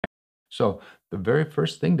So, the very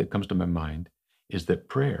first thing that comes to my mind is that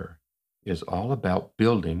prayer is all about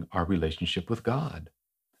building our relationship with God.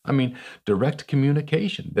 I mean, direct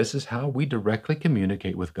communication. This is how we directly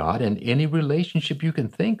communicate with God, and any relationship you can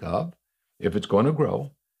think of, if it's going to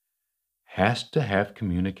grow, has to have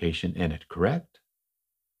communication in it, correct?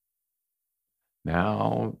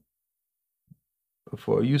 Now,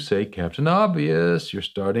 before you say Captain Obvious, you're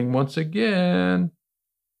starting once again.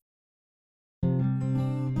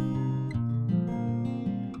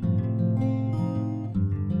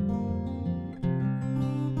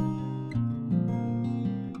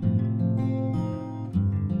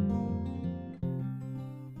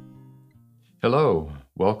 Hello,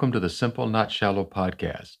 welcome to the Simple Not Shallow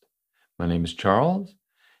podcast. My name is Charles,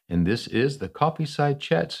 and this is the Coffee Side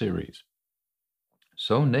Chat series.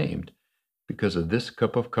 So named because of this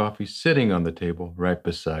cup of coffee sitting on the table right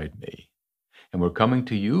beside me. And we're coming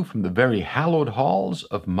to you from the very hallowed halls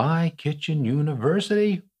of my kitchen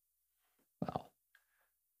university. Well,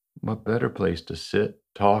 what better place to sit,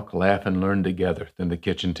 talk, laugh, and learn together than the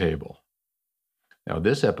kitchen table? Now,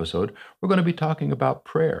 this episode, we're going to be talking about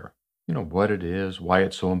prayer. You know, what it is, why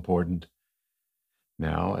it's so important.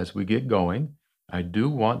 Now, as we get going, I do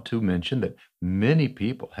want to mention that many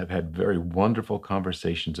people have had very wonderful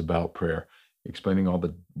conversations about prayer, explaining all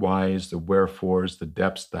the whys, the wherefores, the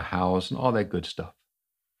depths, the hows, and all that good stuff.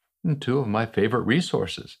 And two of my favorite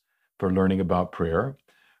resources for learning about prayer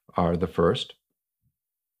are the first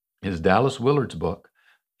is Dallas Willard's book,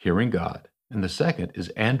 Hearing God, and the second is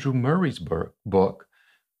Andrew Murray's book,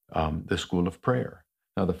 The School of Prayer.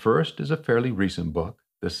 Now, the first is a fairly recent book.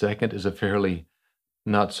 The second is a fairly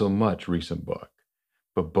not so much recent book,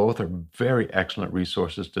 but both are very excellent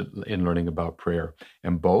resources in learning about prayer.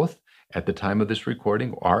 And both, at the time of this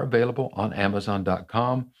recording, are available on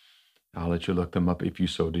Amazon.com. I'll let you look them up if you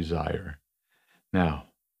so desire. Now,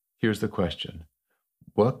 here's the question.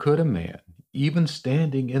 What could a man, even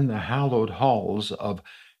standing in the hallowed halls of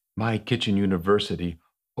my kitchen university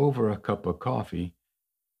over a cup of coffee,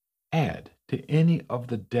 add to any of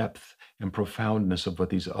the depth and profoundness of what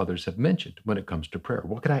these others have mentioned when it comes to prayer?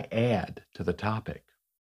 What could I add to the topic?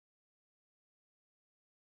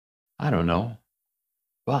 I don't know.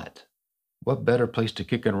 But what better place to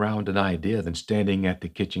kick around an idea than standing at the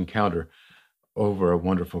kitchen counter over a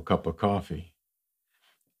wonderful cup of coffee?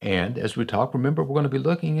 And as we talk, remember, we're going to be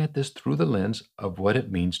looking at this through the lens of what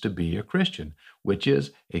it means to be a Christian, which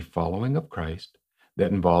is a following of Christ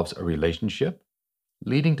that involves a relationship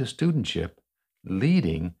leading to studentship,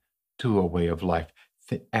 leading to a way of life,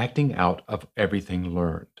 acting out of everything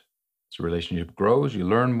learned. So relationship grows, you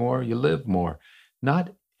learn more, you live more.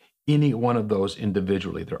 Not any one of those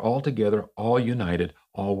individually. They're all together, all united,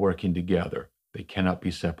 all working together. They cannot be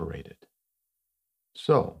separated.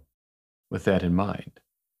 So, with that in mind,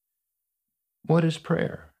 what is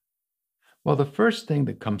prayer? Well, the first thing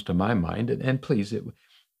that comes to my mind, and please,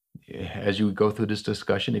 as you go through this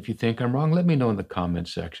discussion, if you think I'm wrong, let me know in the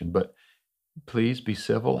comments section. But please be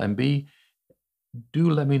civil and do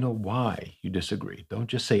let me know why you disagree. Don't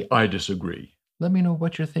just say, I disagree. Let me know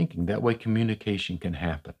what you're thinking. That way communication can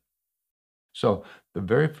happen. So the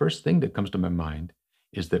very first thing that comes to my mind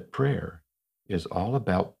is that prayer is all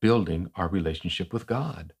about building our relationship with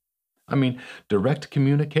God. I mean, direct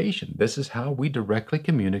communication. This is how we directly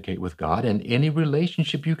communicate with God, and any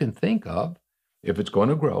relationship you can think of, if it's going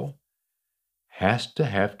to grow, has to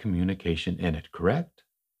have communication in it, correct?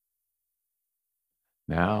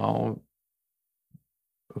 Now,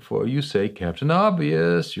 before you say Captain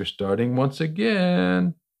Obvious, you're starting once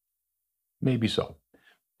again. Maybe so.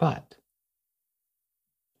 But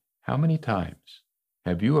how many times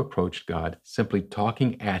have you approached God simply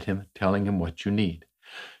talking at him, telling him what you need?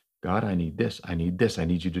 God, I need this. I need this. I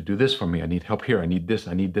need you to do this for me. I need help here. I need this.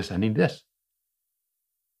 I need this. I need this.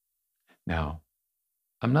 Now,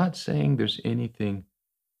 I'm not saying there's anything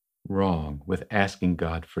wrong with asking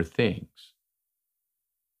God for things.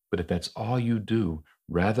 But if that's all you do,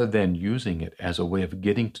 rather than using it as a way of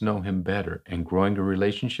getting to know him better and growing a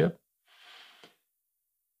relationship,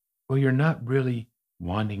 well, you're not really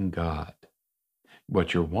wanting God.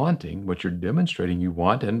 What you're wanting, what you're demonstrating you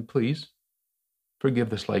want, and please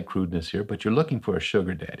forgive the slight crudeness here, but you're looking for a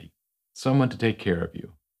sugar daddy, someone to take care of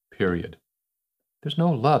you, period. There's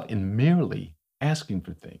no love in merely asking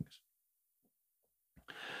for things.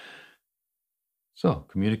 So,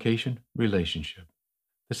 communication, relationship.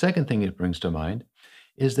 The second thing it brings to mind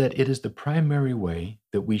is that it is the primary way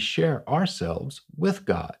that we share ourselves with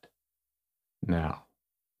God. Now,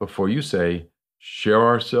 before you say, share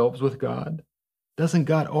ourselves with God, doesn't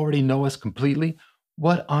God already know us completely?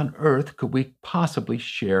 What on earth could we possibly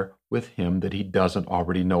share with him that he doesn't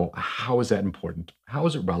already know? How is that important? How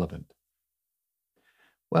is it relevant?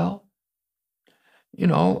 Well, you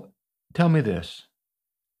know, tell me this.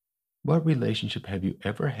 What relationship have you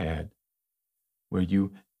ever had where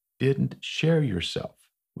you didn't share yourself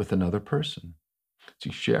with another person?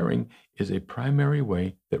 See, sharing is a primary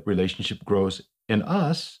way that relationship grows in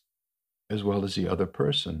us as well as the other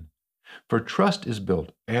person. For trust is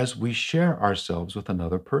built as we share ourselves with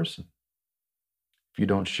another person. If you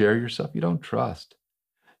don't share yourself, you don't trust.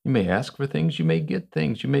 You may ask for things, you may get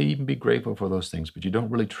things, you may even be grateful for those things, but you don't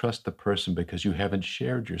really trust the person because you haven't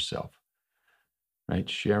shared yourself, right?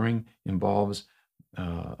 Sharing involves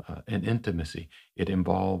an intimacy. It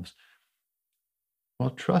involves, well,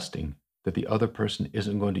 trusting that the other person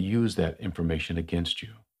isn't going to use that information against you.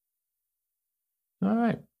 All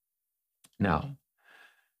right. Now,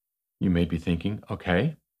 you may be thinking,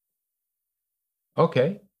 okay,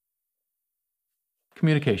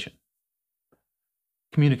 communication.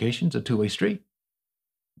 Communication's a two-way street.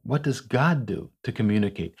 What does God do to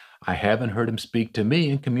communicate? I haven't heard him speak to me,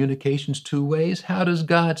 and communication's two ways. How does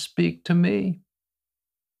God speak to me?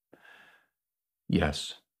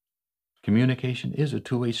 Yes, communication is a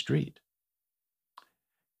two-way street.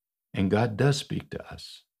 And God does speak to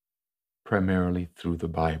us, primarily through the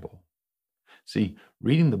Bible. See,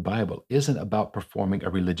 reading the Bible isn't about performing a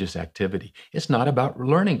religious activity. It's not about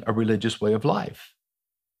learning a religious way of life.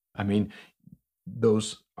 I mean,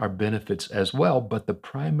 those are benefits as well, but the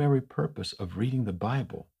primary purpose of reading the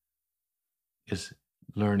Bible is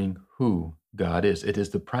learning who God is. It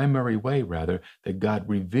is the primary way, rather, that God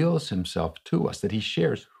reveals himself to us, that he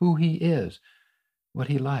shares who he is, what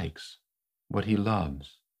he likes, what he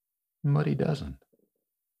loves, and what he doesn't.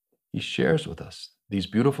 He shares with us these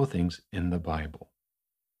beautiful things in the Bible.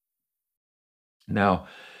 Now,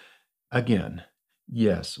 again,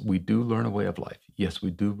 yes, we do learn a way of life. Yes, we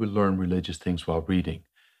do learn religious things while reading.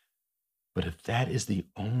 But if that is the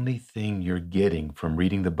only thing you're getting from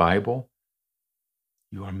reading the Bible,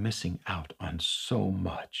 you are missing out on so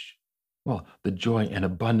much. Well, the joy and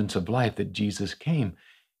abundance of life that Jesus came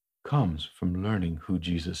comes from learning who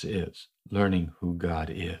Jesus is, learning who God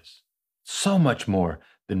is. So much more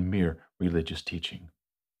than mere religious teaching.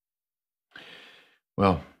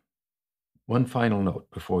 Well, one final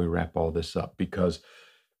note before we wrap all this up, because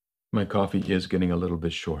my coffee is getting a little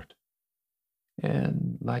bit short.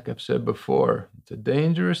 And like I've said before, it's a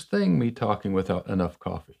dangerous thing, me talking without enough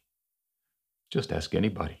coffee. Just ask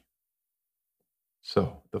anybody.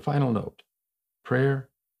 So, the final note, prayer,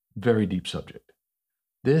 very deep subject.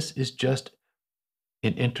 This is just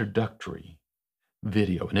an introductory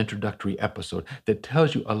video, an introductory episode that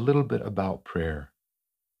tells you a little bit about prayer.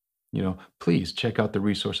 Please check out the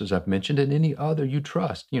resources I've mentioned and any other you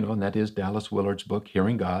trust, and that is Dallas Willard's book,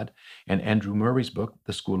 Hearing God, and Andrew Murray's book,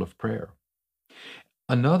 The School of Prayer.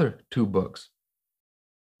 Another two books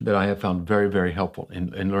that I have found very, very helpful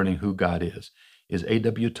in learning who God is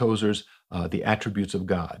A.W. Tozer's The Attributes of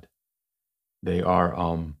God. They are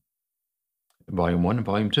volume 1 and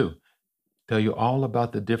volume 2. Tell you all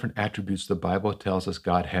about the different attributes the Bible tells us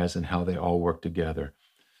God has and how they all work together.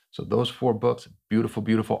 So those 4 books, beautiful,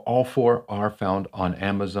 beautiful. All 4 are found on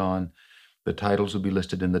Amazon. The titles will be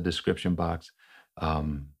listed in the description box.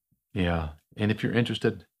 Yeah, and if you're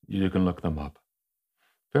interested, you can look them up.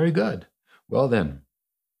 Very good. Well then,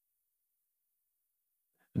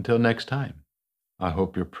 until next time, I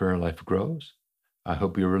hope your prayer life grows. I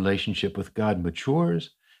hope your relationship with God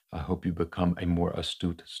matures. I hope you become a more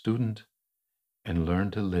astute student and learn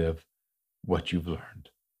to live what you've learned.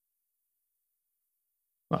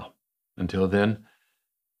 Well, until then,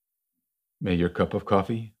 may your cup of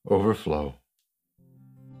coffee overflow.